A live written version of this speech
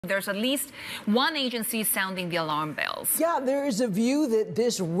There's at least one agency sounding the alarm bells. Yeah, there is a view that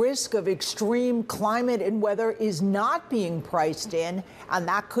this risk of extreme climate and weather is not being priced in, and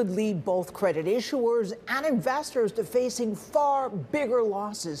that could lead both credit issuers and investors to facing far bigger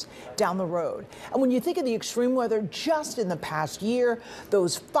losses down the road. And when you think of the extreme weather just in the past year,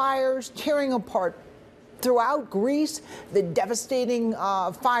 those fires tearing apart throughout Greece, the devastating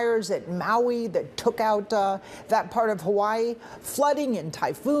fires at Maui that took out that part of Hawaii, flooding and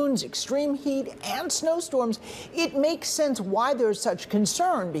typhoons, extreme heat and snowstorms, it makes sense why there's such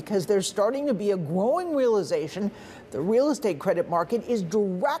concern, because there's starting to be a growing realization the real estate credit market is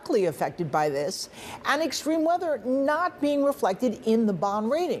directly affected by this, and extreme weather not being reflected in the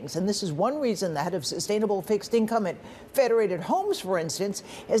bond ratings. And this is one reason the head of sustainable fixed income at Federated Homes, for instance,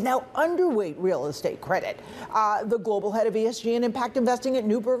 is now underweight real estate credit. The global head of ESG and impact investing at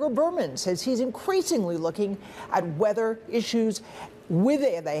Neuberger Berman says he's increasingly looking at weather issues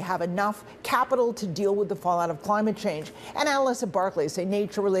whether they have enough capital to deal with the fallout of climate change. And analysts at Barclays say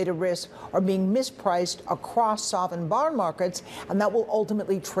nature-related risks are being mispriced across sovereign bond markets, and that will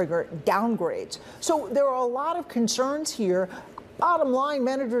ultimately trigger downgrades. So there are a lot of concerns here. Bottom line,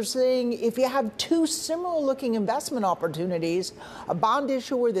 managers saying if you have two similar-looking investment opportunities, a bond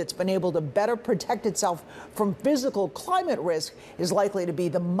issuer that's been able to better protect itself from physical climate risk is likely to be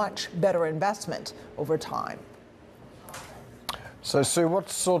the much better investment over time. So, Sue, what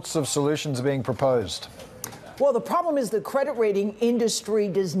sorts of solutions are being proposed? Well, the problem is the credit rating industry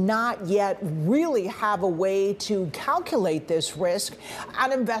does not yet really have a way to calculate this risk,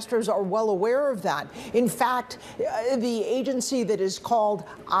 and investors are well aware of that. In fact, the agency that is called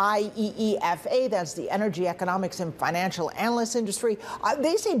IEEFA, that's the Energy Economics and Financial Analysts Industry,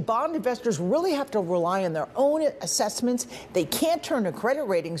 they say bond investors really have to rely on their own assessments. They can't turn to credit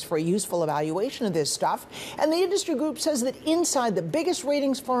ratings for a useful evaluation of this stuff. And the industry group says that inside the biggest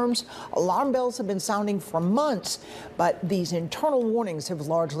ratings firms, alarm bells have been sounding for months. But these internal warnings have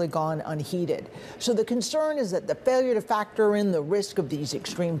largely gone unheeded. So the concern is that the failure to factor in the risk of these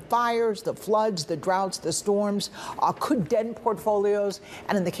extreme fires, the floods, the droughts, the storms could dent portfolios,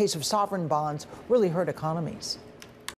 and in the case of sovereign bonds, really hurt economies.